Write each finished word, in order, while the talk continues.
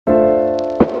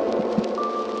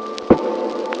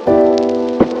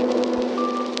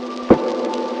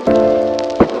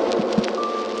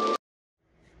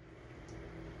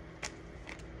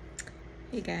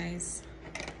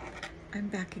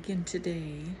again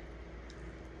today.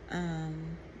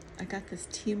 I got this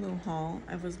TEMU haul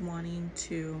I was wanting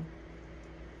to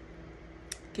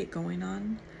get going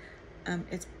on.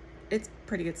 It's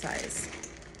pretty good size.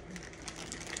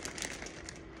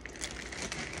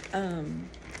 And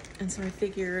so I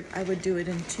figured I would do it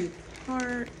in 2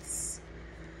 parts.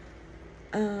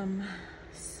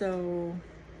 So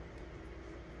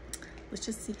let's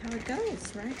just see how it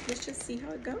goes, right? Let's just see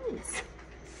how it goes.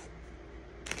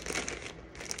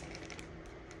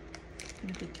 I'm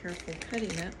gonna be careful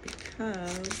cutting it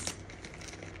because,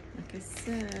 like I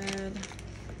said,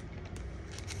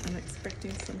 I'm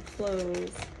expecting some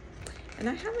clothes. And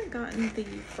I haven't gotten the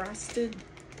frosted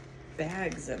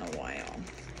bags in a while.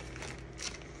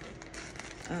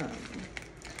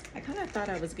 I kind of thought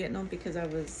I was getting them because I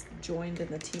was joined in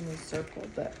the TEMU circle,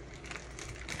 but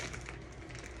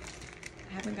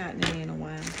I haven't gotten any in a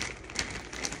while.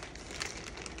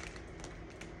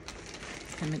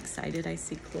 I'm excited. I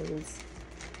see clothes.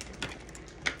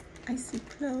 I see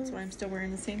clothes. So I'm still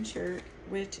wearing the same shirt,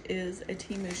 which is a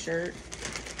TEMU shirt.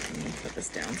 Let me put this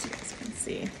down so you guys can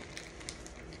see.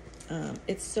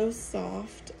 It's so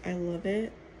soft. I love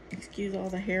it. Excuse all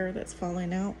the hair that's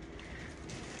falling out.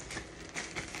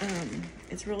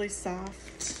 It's really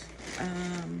soft.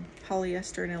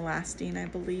 Polyester and elastane, I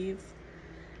believe.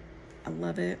 I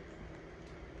love it.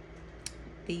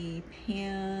 The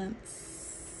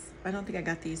pants, I don't think I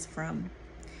got these from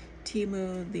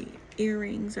TEMU. The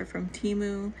earrings are from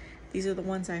TEMU. These are the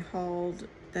ones I hauled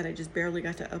that I just barely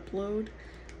got to upload.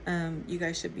 You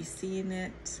guys should be seeing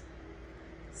it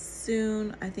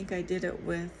soon. I think I did it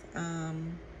with, I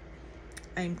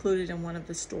included in one of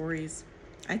the stories.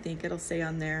 I think it'll say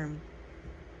on there.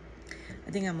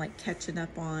 I think I'm like catching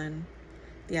up on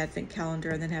the advent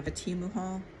calendar and then have a TEMU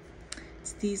haul.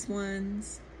 It's these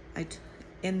ones.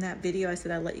 In that video, I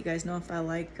said I'd let you guys know if I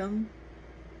like them.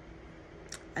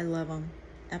 I love them.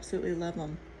 Absolutely love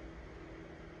them.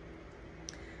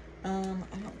 I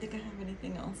don't think I have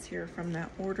anything else here from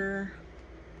that order.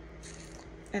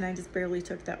 And I just barely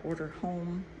took that order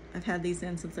home. I've had these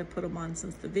in since I put them on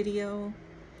since the video.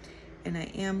 And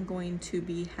I am going to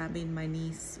be having my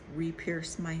niece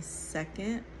re-pierce my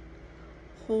second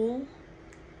holes,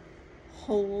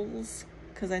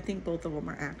 because I think both of them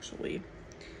are actually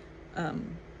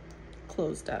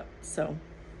closed up. So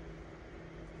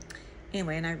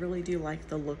anyway, and I really do like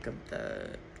the look of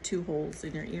the 2 holes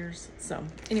in your ears. So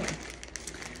anyway,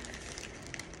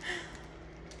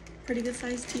 pretty good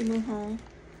sized TEMU haul.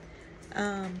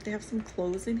 They have some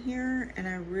clothes in here, and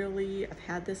I've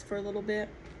had this for a little bit.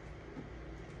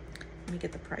 Let me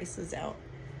get the prices out.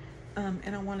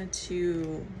 And I wanted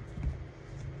to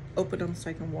open them so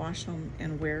I can wash them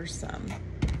and wear some.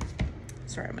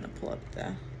 Sorry, I'm gonna pull up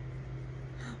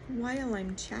while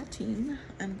I'm chatting,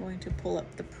 I'm going to pull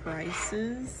up the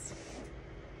prices.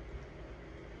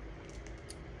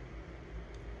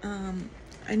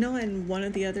 I know in one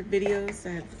of the other videos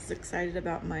I was excited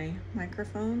about my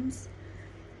microphones.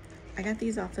 I got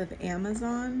these off of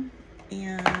Amazon,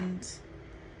 and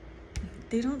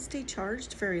they don't stay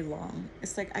charged very long.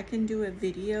 It's like I can do a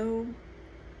video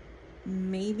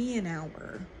maybe an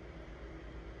hour.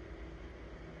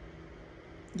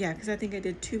 Yeah, because I think I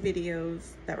did 2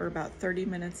 videos that were about 30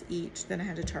 minutes each. Then I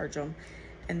had to charge them.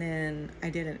 And then I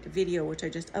did a video, which I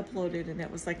just uploaded, and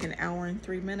it was like an hour and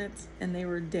 3 minutes, and they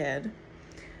were dead.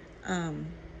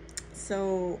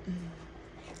 So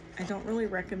I don't really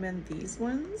recommend these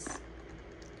ones,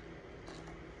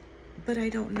 but I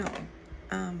don't know.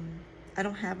 I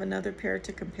don't have another pair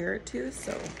to compare it to,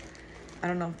 so I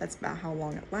don't know if that's about how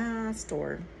long it lasts,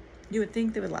 or you would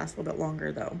think they would last a little bit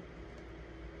longer though.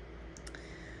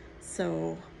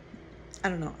 So I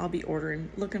don't know, I'll be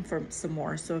looking for some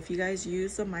more. So if you guys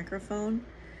use a microphone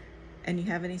and you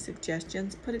have any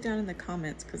suggestions, put it down in the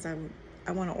comments, because I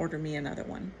want to order me another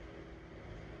one.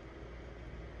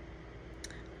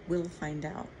 We'll find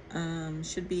out.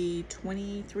 Should be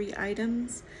 23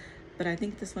 items, but I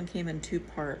think this one came in 2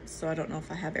 parts, so I don't know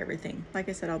if I have everything. Like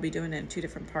I said, I'll be doing it in 2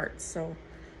 different parts. So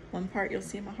one part you'll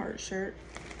see my heart shirt,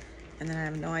 and then I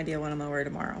have no idea what I'm gonna wear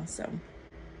tomorrow, so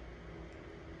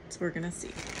we're gonna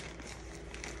see.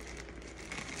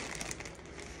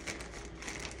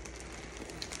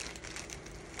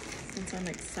 Since I'm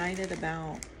excited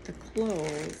about the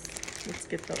clothes, let's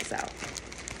get those out.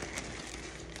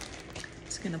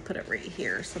 Just gonna put it right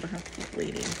here so I don't have to keep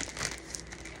bleeding.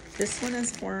 This one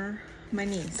is for my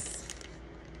niece,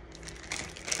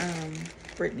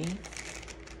 Brittany.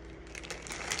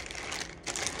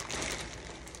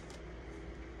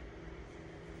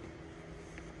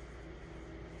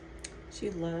 She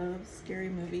loves scary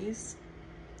movies.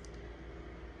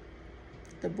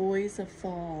 The Boys of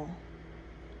Fall.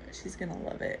 She's gonna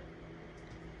love it.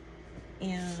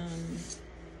 And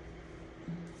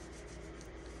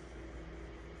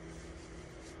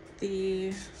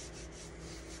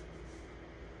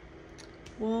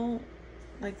well,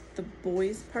 like the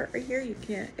boys part right here, you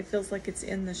can't, it feels like it's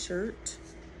in the shirt,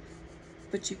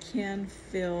 but you can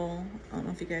feel, I don't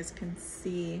know if you guys can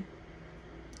see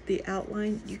the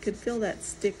outline. You could feel that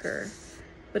sticker,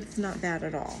 but it's not bad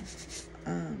at all.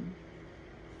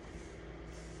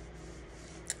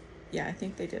 Yeah, I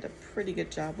think they did a pretty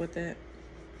good job with it,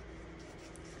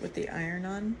 with the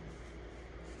iron-on.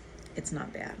 It's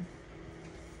not bad.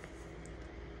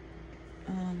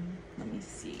 Let me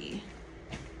see.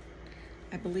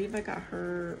 I believe I got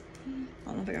her, I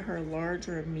don't know if I got her a large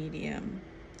or a medium.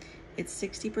 It's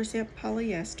 60%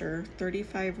 polyester,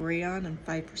 35 rayon, and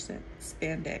 5%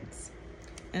 spandex.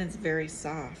 And it's very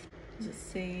soft. Does it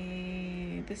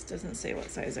say, this doesn't say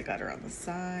what size I got her on the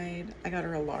side. I got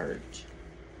her a large.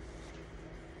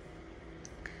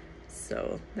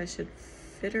 So that should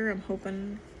fit her. I'm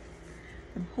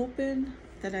hoping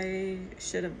that I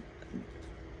should have,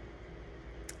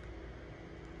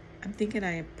 I'm thinking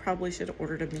I probably should have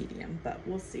ordered a medium, but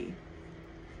we'll see.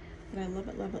 But I love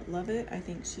it, love it, love it. I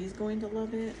think she's going to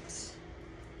love it.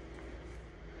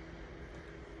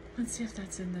 Let's see if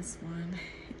that's in this one.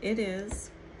 It is.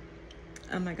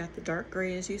 I got the dark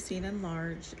gray as you've seen in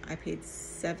large. I paid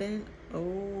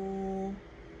oh,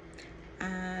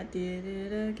 I did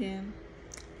it again.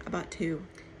 I bought two.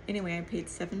 Anyway, I paid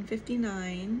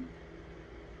 $7.59,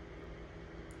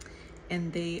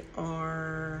 and they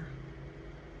are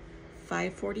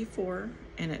 $5.44,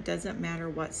 and it doesn't matter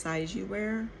what size you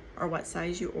wear or what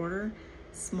size you order.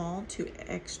 Small to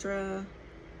 2X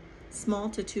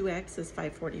is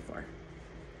 $5.44.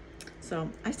 So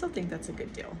I still think that's a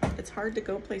good deal. It's hard to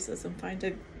go places and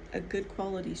find a good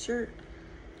quality shirt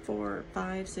for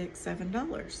 $5, $6,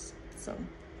 $7. So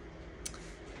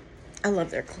I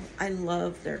love their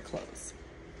clothes.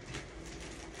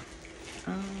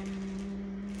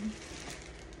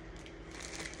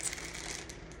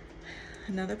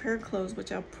 Another pair of clothes,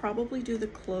 which I'll probably do the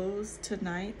clothes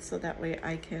tonight, so that way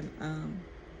I can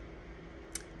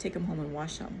take them home and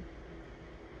wash them.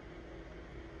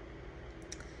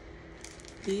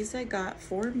 These I got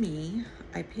for me.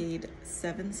 I paid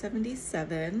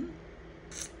 $7.77.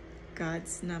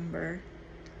 God's number.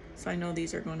 So I know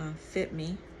these are gonna fit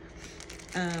me.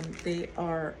 They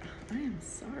are, I am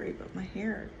sorry, but my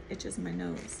hair itches my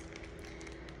nose.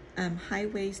 High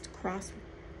waist cross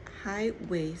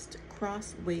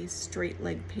waist straight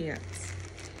leg pants,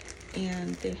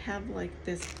 and they have like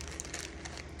this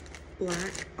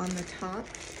black on the top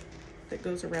that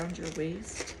goes around your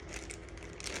waist.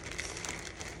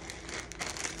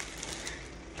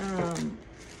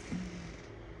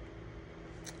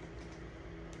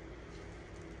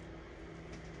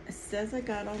 It says I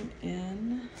got them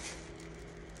in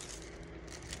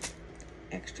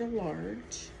extra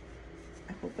large.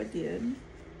 I hope I did.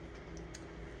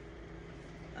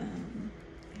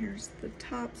 Here's the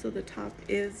top. So the top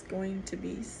is going to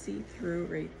be see-through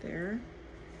right there.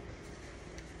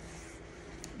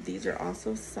 These are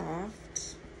also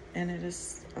soft, and it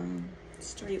is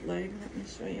straight leg. Let me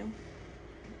show you.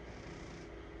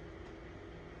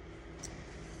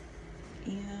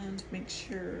 And make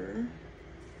sure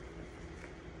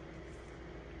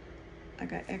I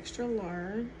got extra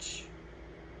large,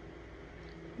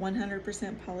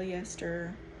 100%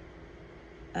 polyester,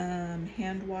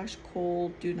 hand wash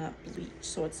cold, do not bleach.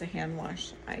 So it's a hand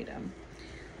wash item.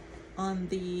 On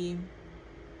the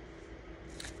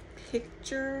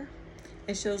picture,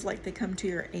 it shows like they come to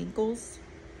your ankles.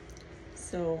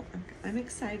 So I'm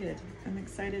excited. I'm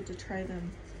excited to try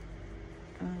them.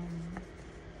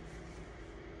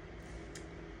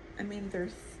 I mean, they're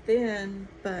thin,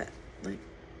 but like,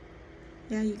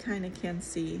 yeah, you kind of can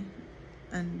see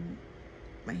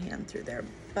my hand through there,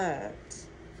 but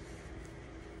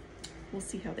we'll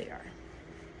see how they are.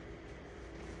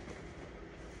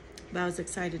 But I was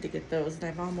excited to get those, and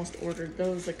I've almost ordered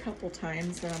those a couple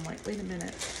times, but I'm like, wait a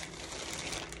minute,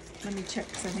 let me check,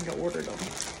 because I think I ordered them.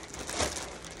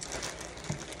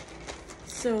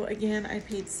 So again, I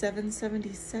paid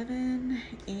 $7.77,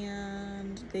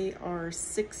 and they are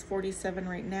 $6.47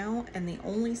 right now, and the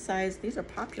only size, these are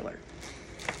popular,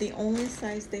 the only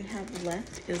size they have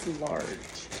left is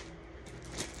large.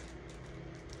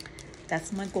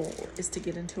 That's my goal, is to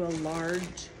get into a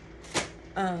large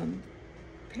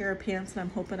pair of pants, and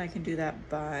I'm hoping I can do that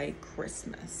by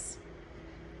Christmas.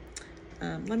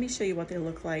 Let me show you what they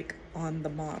look like on the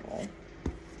model.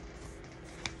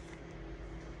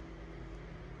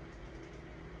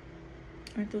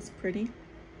 Aren't those pretty?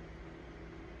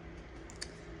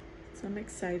 So I'm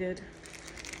excited.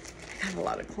 I have a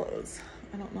lot of clothes.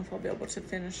 I don't know if I'll be able to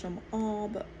finish them all,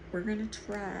 but we're gonna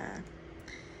try.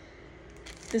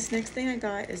 This next thing I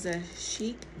got is a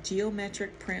chic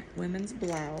geometric print women's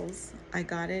blouse. I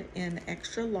got it in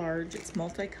extra large. It's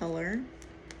multicolor.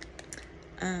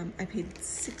 I paid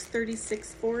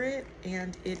 $6.36 for it,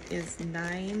 and it is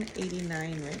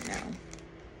 $9.89 right now.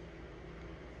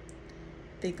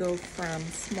 They go from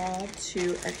small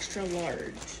to extra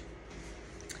large.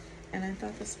 And I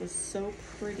thought this was so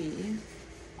pretty.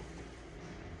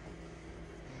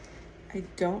 I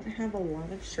don't have a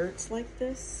lot of shirts like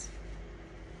this.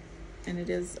 And it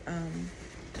is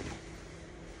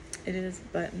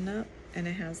button up, and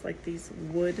it has like these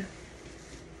wood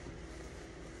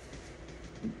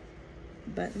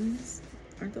buttons.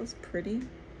 Aren't those pretty?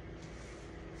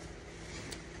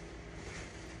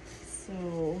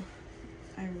 So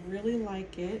I really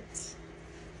like it.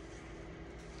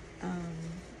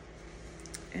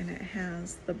 And it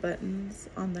has the buttons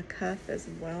on the cuff as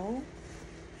well.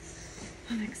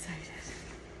 I'm excited.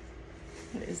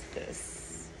 What is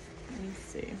this? Let me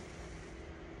see.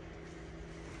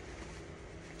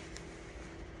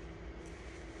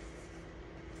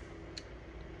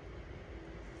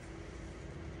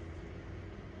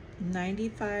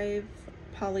 $95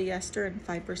 polyester and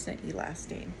 5%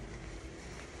 elastane.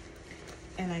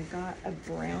 And I got a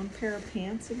brown pair of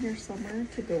pants in here somewhere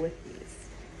to go with these.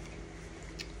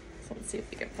 So let's see if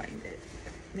we can find it.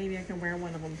 Maybe I can wear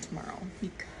one of them tomorrow,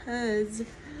 because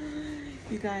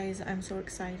you guys, I'm so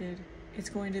excited. It's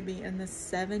going to be in the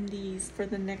 70s for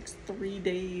the next 3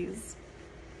 days.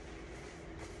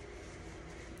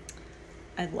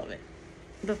 I love it.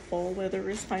 The fall weather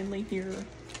is finally here.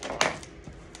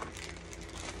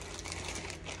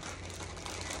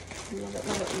 Love it,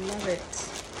 love it, love it.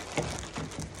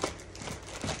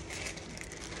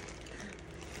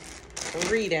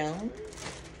 Three down.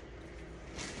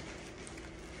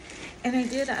 And I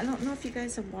don't know if you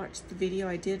guys have watched the video,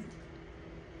 I did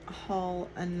haul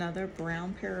another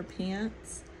brown pair of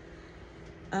pants.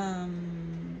 But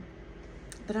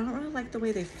I don't really like the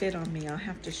way they fit on me. I'll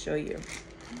have to show you.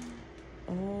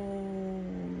 Oh.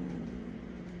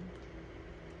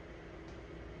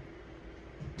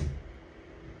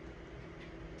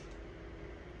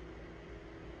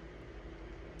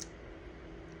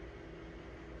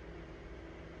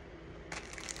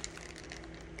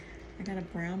 I got a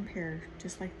brown pair,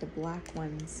 just like the black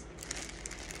ones.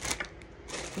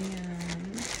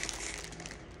 And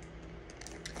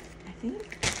I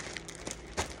think,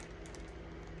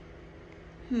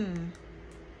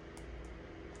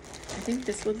 I think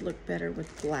this would look better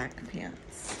with black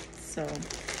pants. So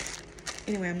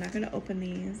anyway, I'm not gonna open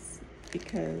these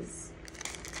because,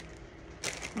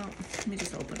 well, let me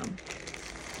just open them.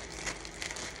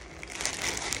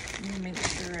 Let me make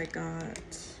sure I got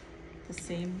the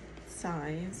same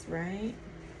size, right?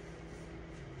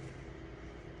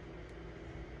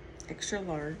 Extra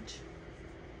large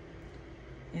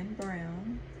in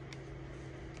brown.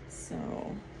 So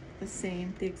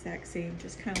the exact same,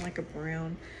 just kind of like a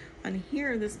brown. On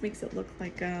here, this makes it look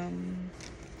like, I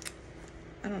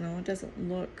don't know, it doesn't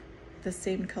look the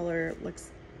same color. It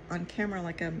looks on camera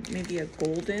like maybe a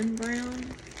golden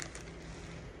brown.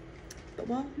 But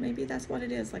well, maybe that's what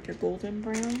it is, like a golden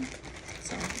brown.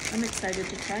 So I'm excited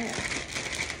to try it.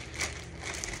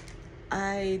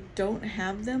 I don't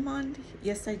have them on.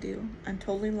 Yes, I do. I'm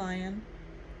totally lying.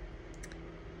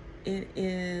 It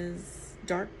is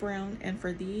dark brown, and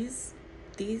for this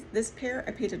pair,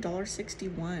 I paid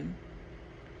 $1.61.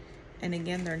 And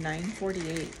again, they're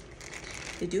 $9.48.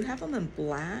 They do have them in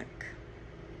black,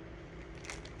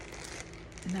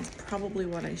 and that's probably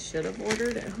what I should have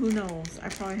ordered. Who knows? I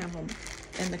probably have them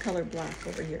in the color black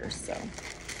over here. So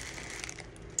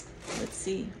let's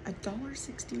see,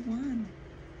 $1.61.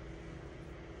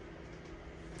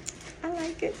 I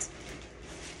like it.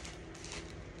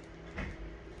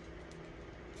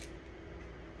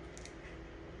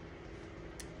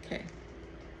 Okay.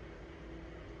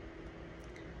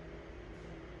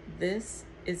 This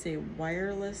is a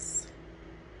wireless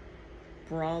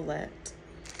bralette.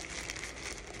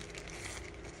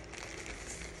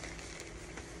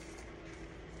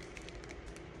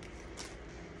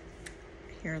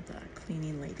 I hear the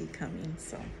cleaning lady coming,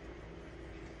 so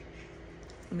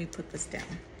let me put this down.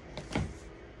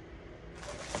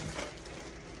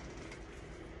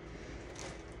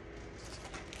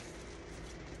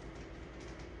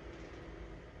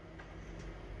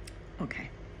 Okay,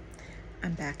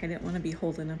 I'm back. I didn't want to be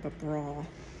holding up a bra.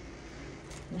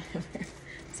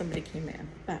 Somebody came in,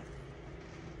 but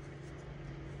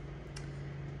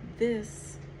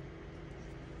this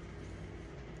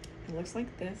It looks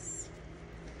like this.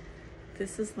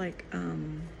 This is like a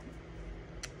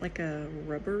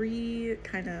rubbery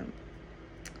kind of,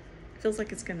 feels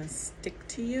like it's gonna stick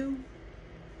to you.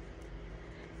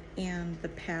 And the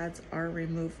pads are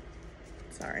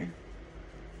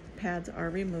pads are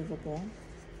removable.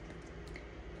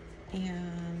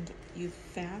 And you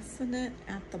fasten it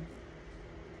at the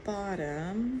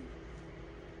bottom.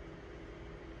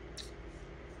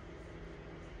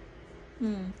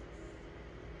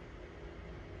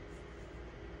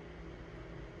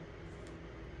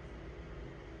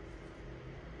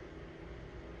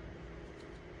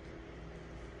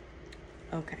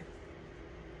 Okay.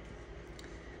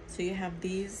 So you have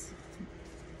these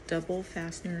double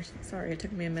fasteners. Sorry, it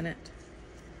took me a minute.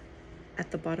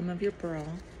 At the bottom of your bra.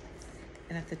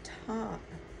 And at the top,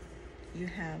 you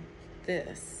have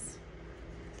this.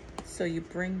 So you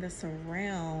bring this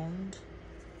around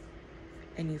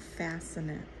and you fasten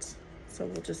it. So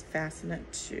we'll just fasten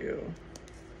it to,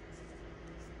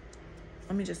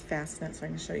 let me just fasten it so I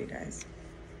can show you guys.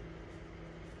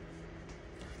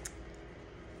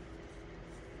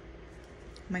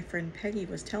 My friend Peggy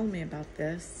was telling me about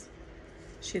this.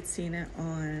 She had seen it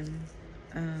on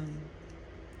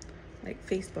like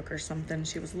Facebook or something.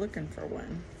 She was looking for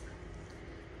one.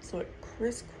 So it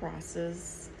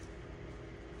crisscrosses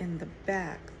in the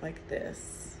back like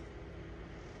this.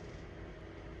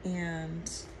 And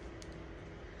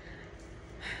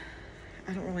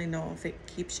I don't really know if it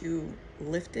keeps you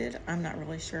lifted. I'm not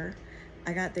really sure.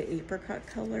 I got the apricot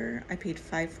color. I paid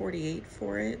 $5.48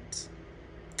 for it.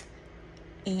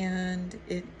 And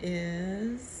it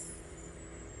is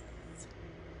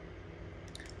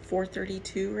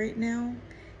 $4.32 right now.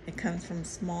 It comes from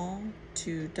small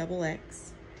to XX.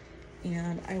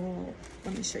 And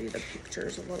let me show you the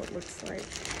pictures of what it looks like.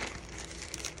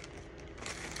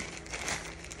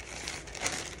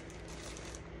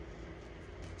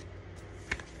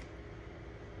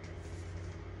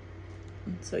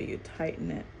 And so you tighten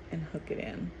it and hook it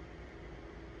in.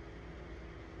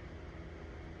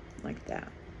 Like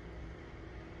that.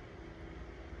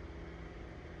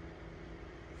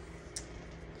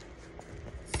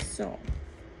 So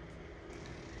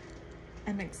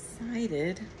I'm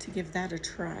excited to give that a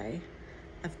try.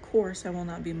 Of course, I will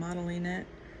not be modeling it,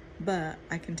 but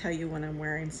I can tell you when I'm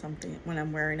wearing something, when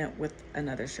I'm wearing it with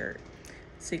another shirt,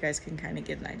 so you guys can kind of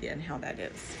get an idea on how that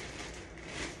is.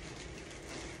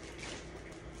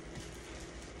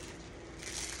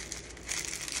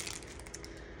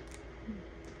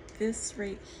 This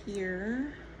right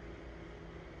here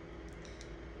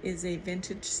is a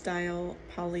vintage style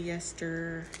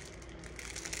polyester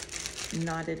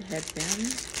knotted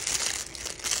headband.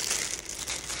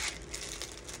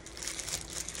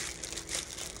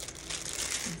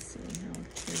 Let's see how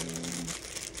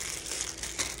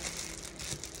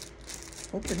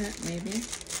to open it, maybe.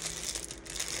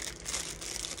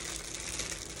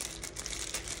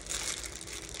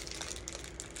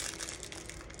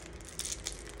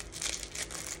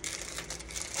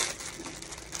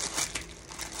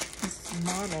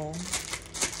 Model.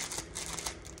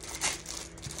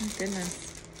 Oh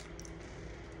goodness.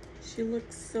 She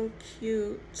looks so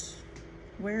cute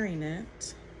wearing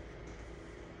it.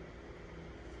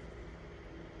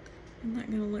 Isn't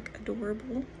that gonna look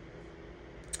adorable?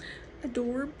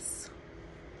 Adorbs.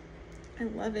 I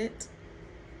love it.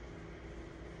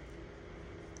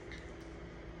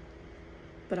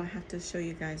 But I'll have to show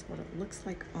you guys what it looks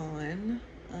like on.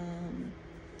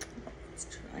 Let's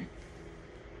try.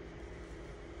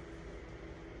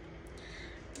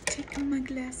 Take all my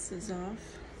glasses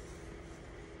off.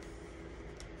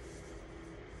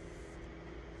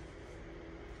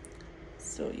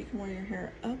 So you can wear your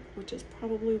hair up, which is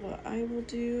probably what I will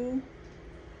do,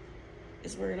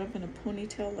 is wear it up in a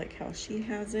ponytail like how she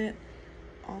has it.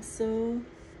 Also,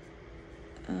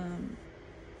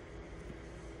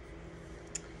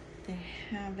 they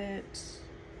have it,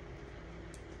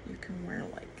 you can wear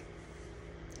like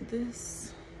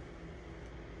this.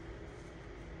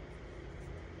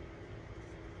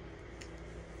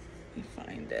 Let me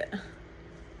find it.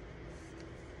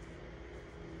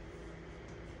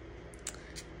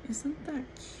 Isn't that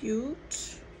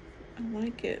cute? I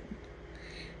like it.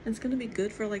 It's gonna be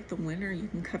good for like the winter. You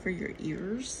can cover your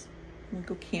ears. We'll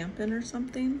go camping or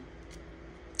something.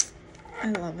 I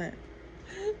love it.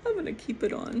 I'm gonna keep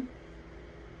it on.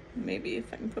 Maybe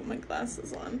if I can put my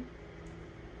glasses on.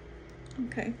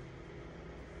 Okay.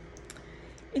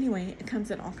 Anyway, it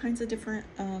comes in all kinds of different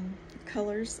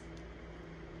colors.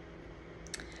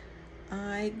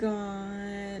 I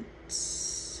got,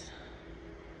 this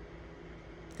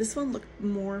one looked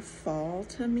more fall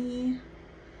to me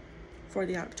for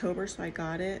the October, so I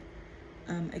got it.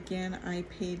 Again, I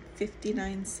paid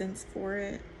 59 cents for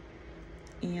it,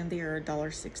 and they are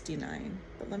 $1.69.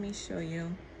 But let me show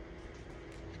you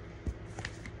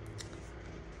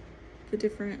the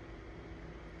different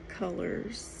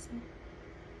colors.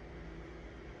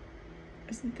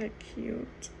 Isn't that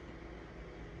cute?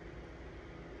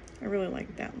 I really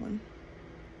like that one.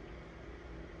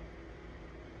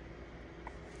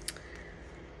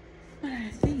 But I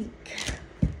think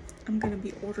I'm gonna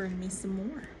be ordering me some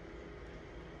more.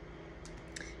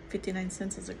 59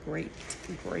 cents is a great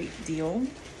deal.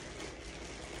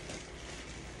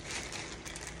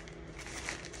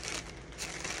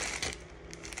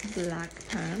 Black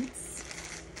pants.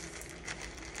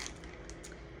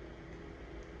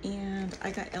 And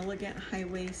I got elegant high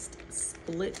waist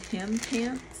split hem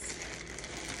pants.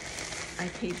 I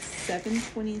paid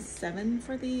 $7.27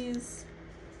 for these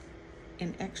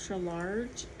in extra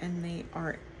large, and they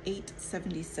are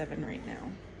 $8.77 right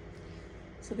now.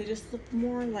 So they just look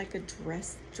more like a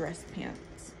dress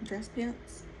pants. Dress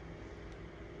pants.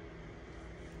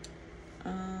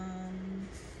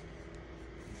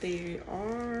 They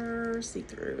are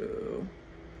see-through,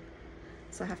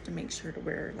 so I have to make sure to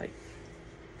wear like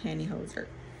pantyhose or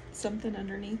something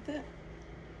underneath it.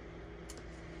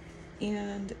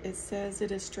 And it says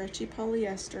it is stretchy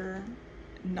polyester,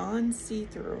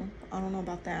 non-see-through. I don't know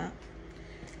about that.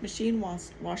 Machine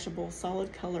washable,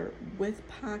 solid color with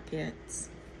pockets,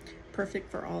 perfect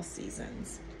for all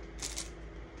seasons.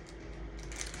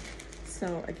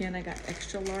 So again, I got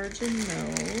extra large in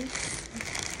those.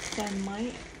 So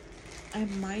I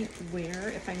might wear,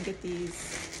 if I can get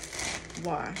these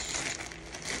washed,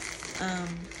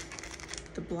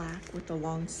 the black with the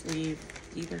long sleeve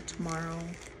either tomorrow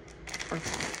or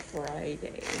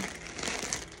Friday.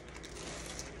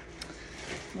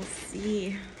 We'll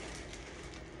see.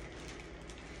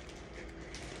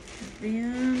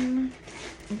 Then,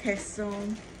 okay, so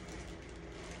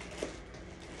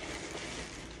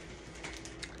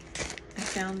I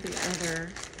found the other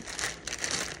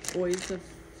Boys of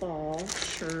Fall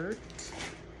shirt.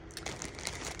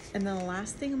 And then the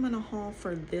last thing I'm gonna haul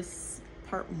for this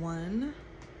part 1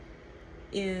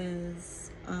 is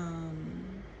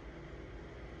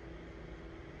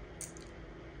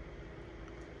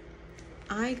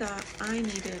I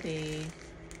needed a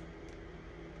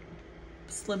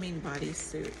slimming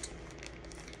bodysuit,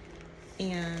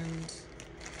 and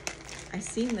I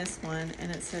seen this one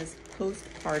and it says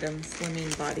postpartum slimming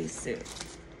bodysuit,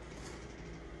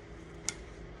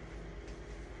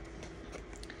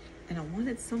 and I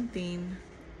wanted something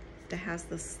that has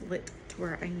the slit to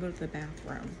where I can go to the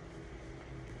bathroom.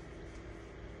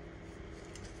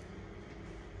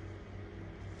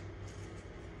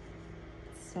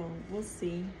 So we'll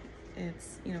see.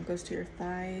 It's, you know, goes to your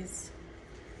thighs.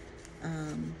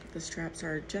 The straps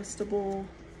are adjustable.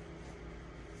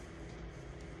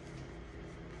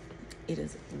 It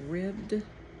is ribbed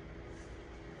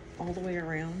all the way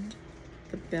around,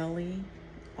 the belly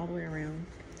all the way around,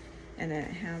 and then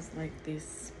it has like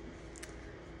this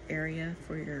area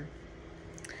for your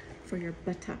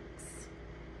buttocks.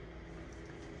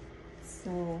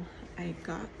 So I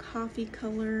got coffee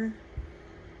color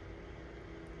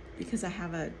because I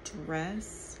have a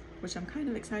dress, which I'm kind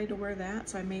of excited to wear that.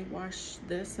 So I may wash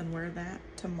this and wear that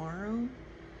tomorrow,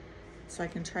 so I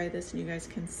can try this and you guys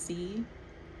can see.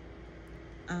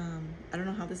 I don't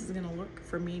know how this is gonna look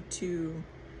for me to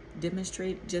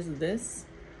demonstrate just this.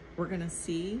 We're gonna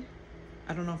see.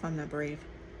 I don't know if I'm that brave.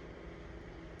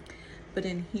 But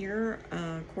in here,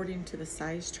 according to the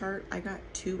size chart, I got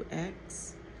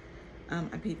 2X.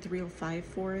 I paid $305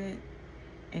 for it,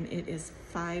 and it is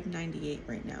 $5.98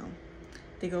 right now.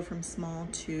 They go from small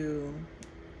to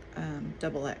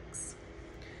XX.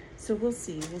 So we'll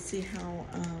see. We'll see how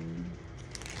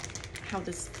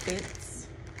this fits,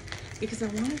 because I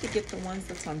wanted to get the ones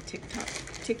that's on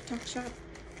TikTok shop,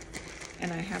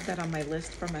 and I have that on my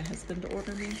list for my husband to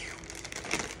order me.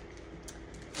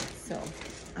 So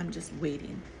I'm just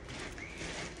waiting.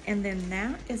 And then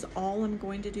that is all I'm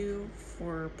going to do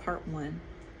for part 1.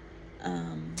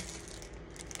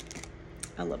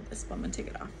 I love this, but I'm gonna take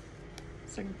it off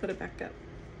so I can put it back up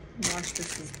and wash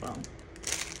this as well.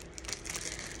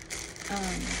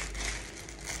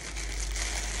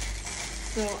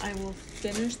 So I will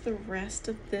finish the rest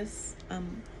of this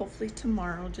hopefully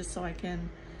tomorrow, just so I can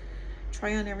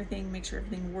try on everything, make sure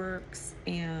everything works,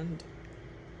 and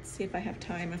see if I have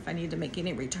time, if I need to make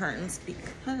any returns,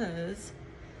 because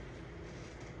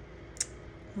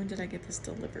when did I get this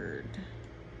delivered?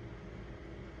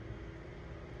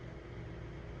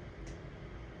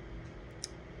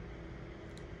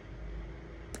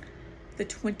 The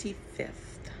 25th.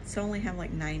 So I only have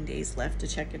like 9 days left to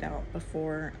check it out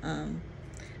before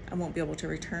I won't be able to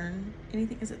return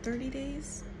anything. Is it 30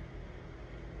 days?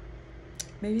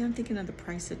 Maybe I'm thinking of the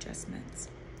price adjustments.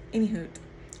 Anywho,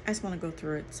 I just want to go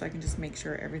through it so I can just make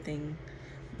sure everything,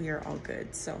 we are all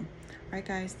good. So, all right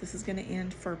guys, this is going to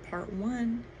end for part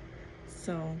 1.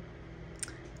 So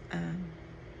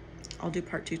I'll do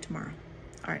part 2 tomorrow.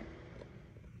 All right.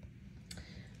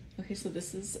 Okay, so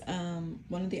this is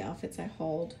one of the outfits I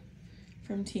hauled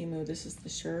from TEMU. This is the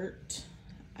shirt.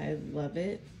 I love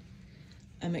it.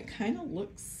 It kind of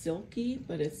looks silky,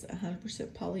 but it's 100%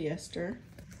 polyester.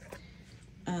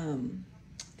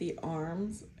 The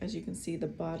arms, as you can see, the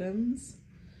bottoms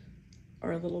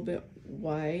are a little bit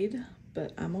wide,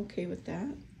 but I'm okay with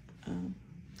that.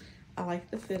 I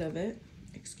like the fit of it.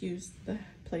 Excuse the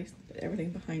place, everything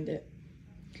behind it.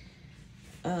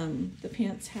 The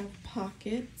pants have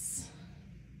pockets.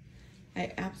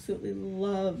 I absolutely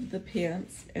love the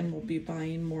pants and will be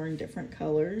buying more in different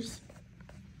colors.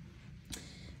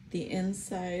 The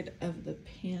inside of the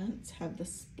pants have the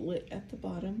split at the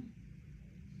bottom.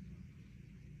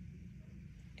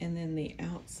 And then the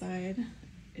outside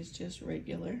is just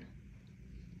regular.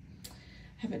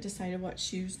 Haven't decided what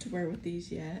shoes to wear with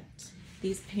these yet.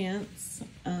 These pants,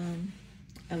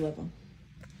 I love them.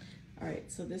 All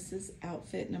right, so this is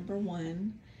outfit number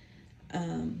 1.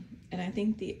 And I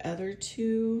think the other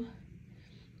 2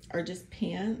 are just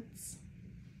pants.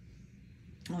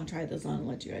 I'll try those on and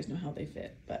let you guys know how they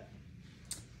fit, but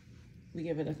we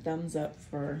give it a thumbs up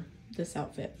for this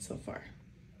outfit so far.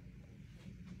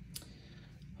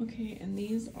 Okay, and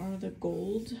these are the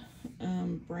gold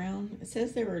brown. It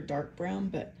says they were dark brown,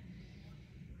 but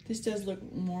this does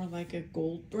look more like a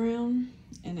gold brown,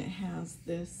 and it has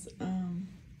this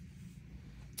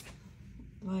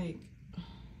like,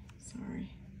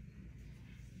 sorry,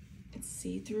 it's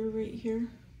see-through right here.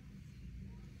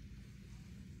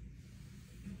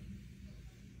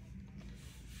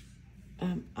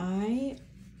 I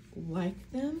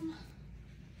like them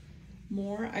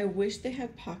more. I wish they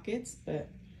had pockets, but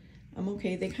I'm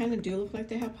okay. They kind of do look like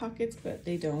they have pockets, but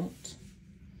they don't.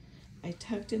 I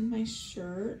tucked in my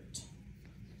shirt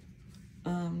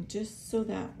just so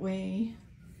that way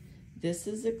this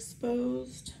is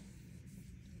exposed.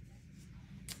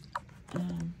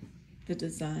 The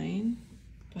design,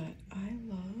 but I'm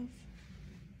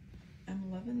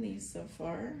loving these so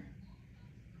far.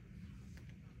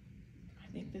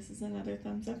 I think this is another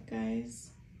thumbs up, guys.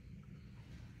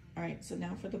 All right, so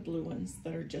now for the blue ones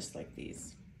that are just like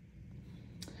these.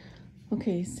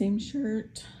 Okay, same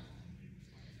shirt,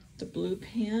 the blue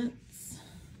pants.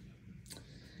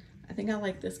 I think I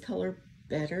like this color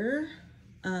better,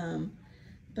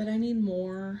 but I need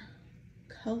more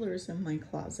colors in my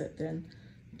closet than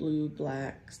blue,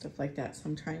 black, stuff like that. So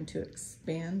I'm trying to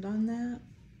expand on that.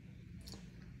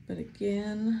 But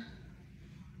again,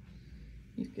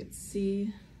 you could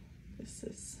see this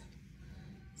is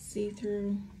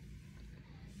see-through.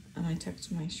 And I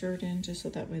tucked my shirt in just so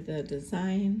that way the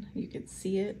design, you could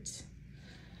see it.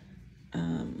 Let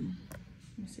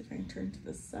me see if I can turn to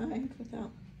the side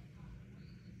without,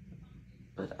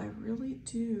 but I really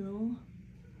do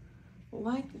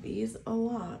like these a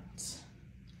lot.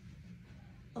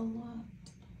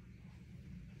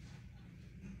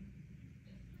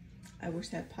 I wish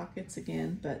they had pockets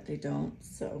again, but they don't,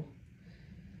 so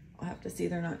I'll have to see.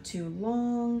 They're not too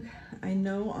long. I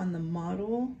know on the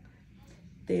model,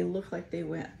 they look like they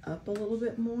went up a little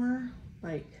bit more,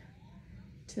 like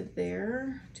to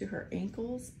there, to her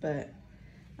ankles, but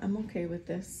I'm okay with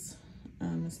this,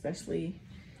 especially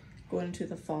going into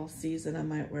the fall season. I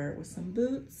might wear it with some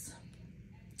boots.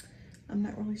 I'm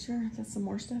not really sure. That's some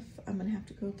more stuff I'm gonna have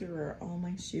to go through are all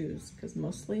my shoes, because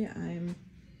mostly I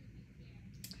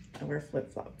wear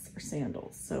flip-flops or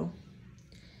sandals, so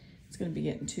it's gonna be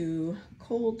getting too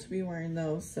cold to be wearing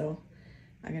those, so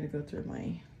I gotta go through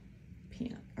my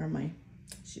my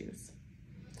shoes.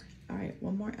 All right,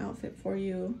 one more outfit for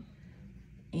you,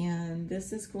 and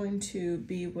this is going to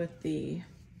be with the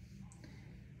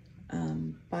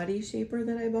body shaper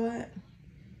that I bought.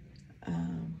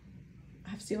 I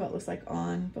have to see what it looks like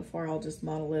on before I'll just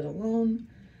model it alone,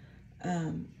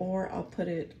 or I'll put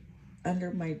it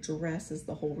under my dress is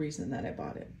the whole reason that I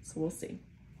bought it, so we'll see.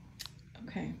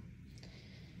 Okay,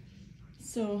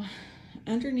 so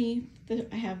underneath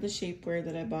I have the shapewear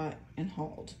that I bought and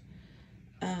hauled.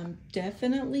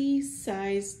 Definitely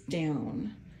size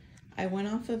down. I went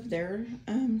off of their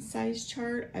size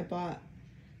chart. I bought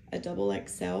a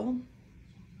XXL,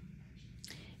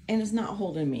 and it's not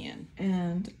holding me in.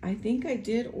 And I think I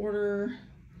did order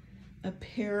a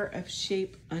pair of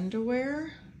shape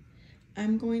underwear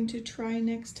I'm going to try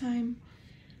next time.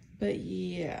 But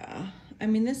yeah, I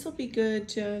mean, this will be good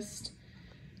just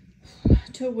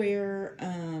to wear,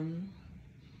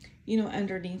 you know,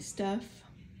 underneath stuff.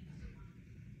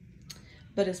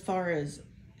 But as far as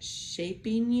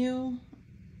shaping you,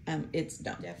 it's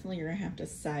done. Definitely you're gonna have to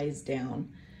size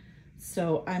down.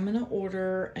 So I'm gonna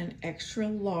order an extra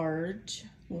large.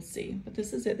 We'll see, but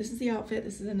this is it. This is the outfit.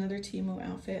 This is another TEMU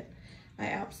outfit. I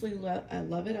absolutely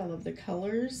love it. I love the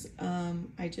colors.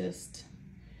 I just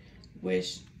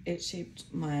wish it shaped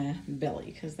my belly,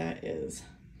 because that is,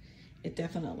 it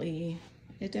definitely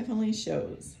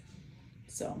shows.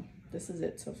 So this is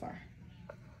it so far.